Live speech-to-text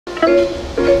What's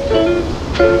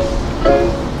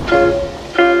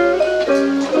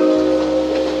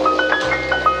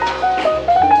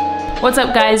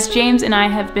up guys? James and I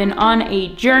have been on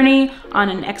a journey, on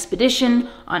an expedition,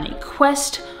 on a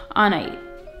quest, on a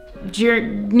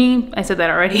journey. I said that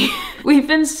already. We've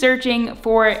been searching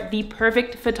for the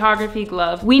perfect photography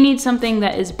glove. We need something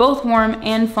that is both warm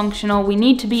and functional. We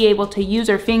need to be able to use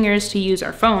our fingers to use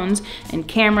our phones and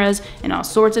cameras and all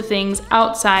sorts of things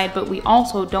outside, but we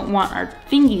also don't want our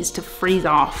fingies to freeze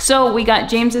off. So we got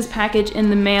James's package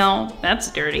in the mail.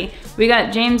 That's dirty. We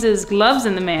got James's gloves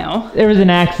in the mail. There was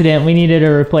an accident, we needed a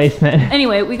replacement.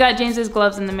 Anyway, we got James's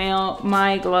gloves in the mail.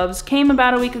 My gloves came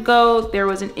about a week ago. There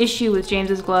was an issue with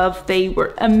James's glove. They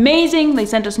were amazing. They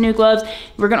sent us new gloves.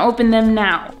 We're gonna open them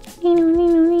now.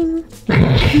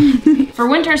 For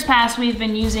winter's past, we've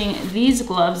been using these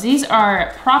gloves. These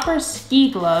are proper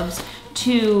ski gloves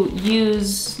to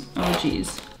use, oh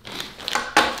geez.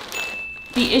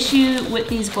 The issue with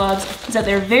these gloves is that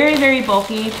they're very, very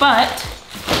bulky, but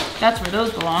that's where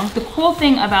those belong. The cool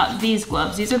thing about these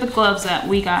gloves, these are the gloves that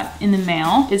we got in the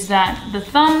mail, is that the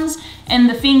thumbs and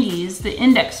the fingies, the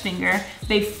index finger,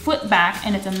 they flip back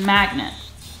and it's a magnet.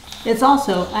 It's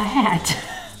also a hat.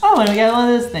 Oh, and we got one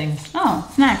of those things. Oh,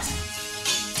 snacks.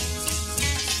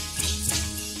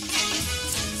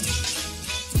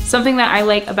 Something that I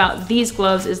like about these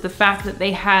gloves is the fact that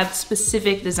they have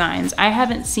specific designs. I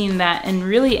haven't seen that in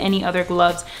really any other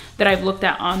gloves that I've looked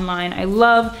at online. I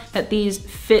love that these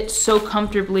fit so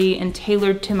comfortably and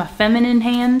tailored to my feminine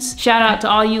hands. Shout out to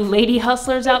all you lady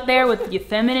hustlers out there with your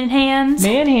feminine hands.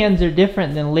 Man hands are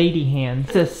different than lady hands.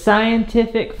 It's a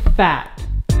scientific fact.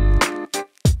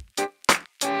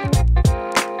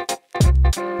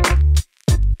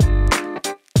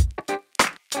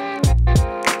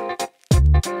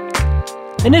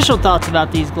 Initial thoughts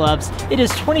about these gloves. It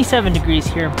is 27 degrees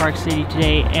here in Park City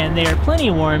today and they are plenty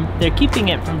warm. They're keeping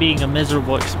it from being a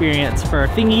miserable experience for our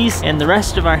fingies and the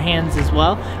rest of our hands as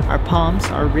well, our palms,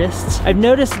 our wrists. I've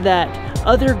noticed that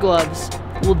other gloves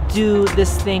will do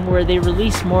this thing where they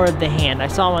release more of the hand. I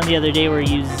saw one the other day where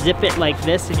you zip it like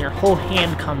this and your whole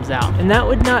hand comes out. And that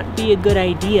would not be a good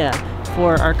idea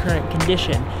for our current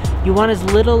condition. You want as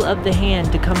little of the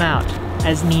hand to come out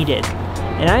as needed.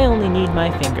 And I only need my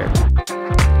finger.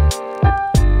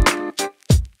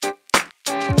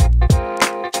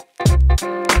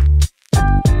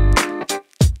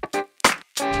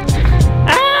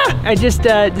 I just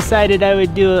decided I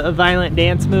would do a violent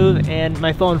dance move and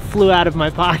my phone flew out of my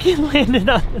pocket and landed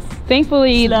on this.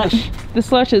 Thankfully, the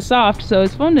slush is soft, so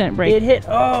his phone didn't break. It hit,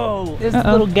 oh, there's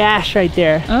a little gash right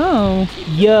there. Oh.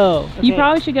 Yo. Okay. You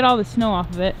probably should get all the snow off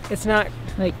of it. It's not,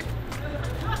 like,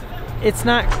 it's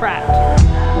not cracked.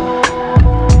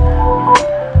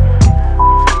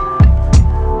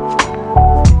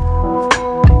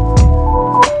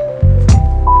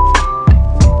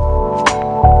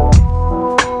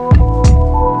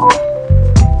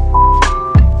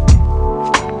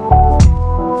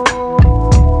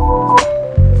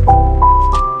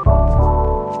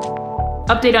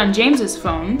 Update on James's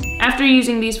phone. After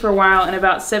using these for a while in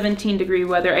about 17-degree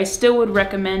weather, I still would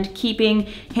recommend keeping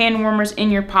hand warmers in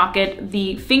your pocket.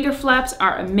 The finger flaps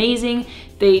are amazing.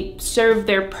 They serve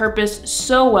their purpose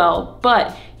so well,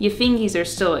 but your fingies are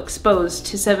still exposed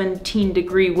to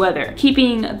 17-degree weather.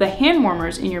 Keeping the hand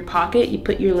warmers in your pocket, you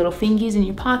put your little fingies in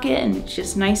your pocket and it's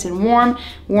just nice and warm,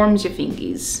 warms your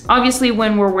fingies. Obviously,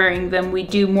 when we're wearing them, we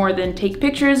do more than take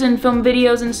pictures and film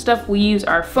videos and stuff. We use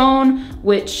our phone,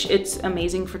 which it's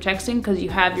amazing for texting because you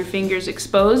have your fingers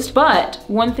exposed. But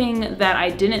one thing that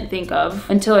I didn't think of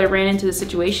until I ran into the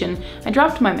situation, I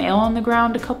dropped my mail on the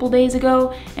ground a couple days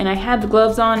ago and I had the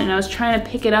gloves on and I was trying to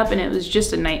pick it up and it was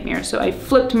just a nightmare. So I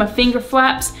flipped my finger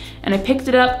flaps and I picked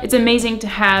it up. It's amazing to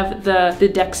have the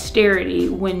dexterity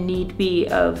when need be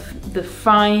of the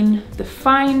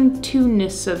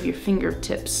fine-tunedness of your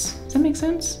fingertips. Does that make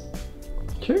sense?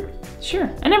 Sure.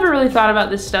 Sure. I never really thought about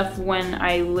this stuff when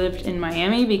I lived in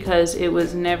Miami because it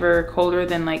was never colder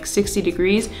than like 60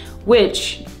 degrees,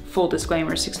 which, full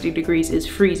disclaimer, 60 degrees is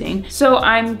freezing. So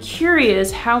I'm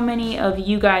curious how many of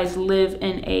you guys live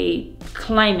in a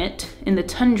climate in the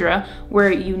tundra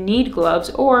where you need gloves,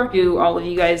 or do all of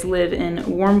you guys live in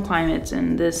warm climates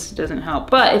and this doesn't help?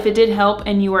 But if it did help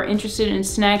and you are interested in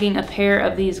snagging a pair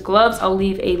of these gloves, I'll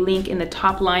leave a link in the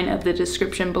top line of the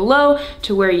description below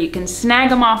to where you can snag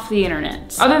them off the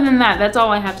internet. Other than that, that's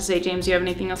all I have to say. James, do you have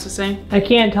anything else to say? I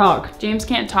can't talk. James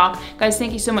can't talk. Guys,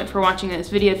 thank you so much for watching this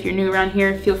video. If you're new around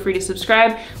here, feel free to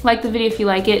subscribe. Like the video if you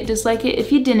like it, dislike it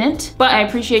if you didn't. But I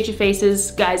appreciate your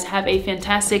faces. Guys, have a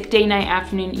fantastic day, night,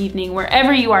 afternoon, evening,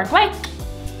 wherever you are. Bye.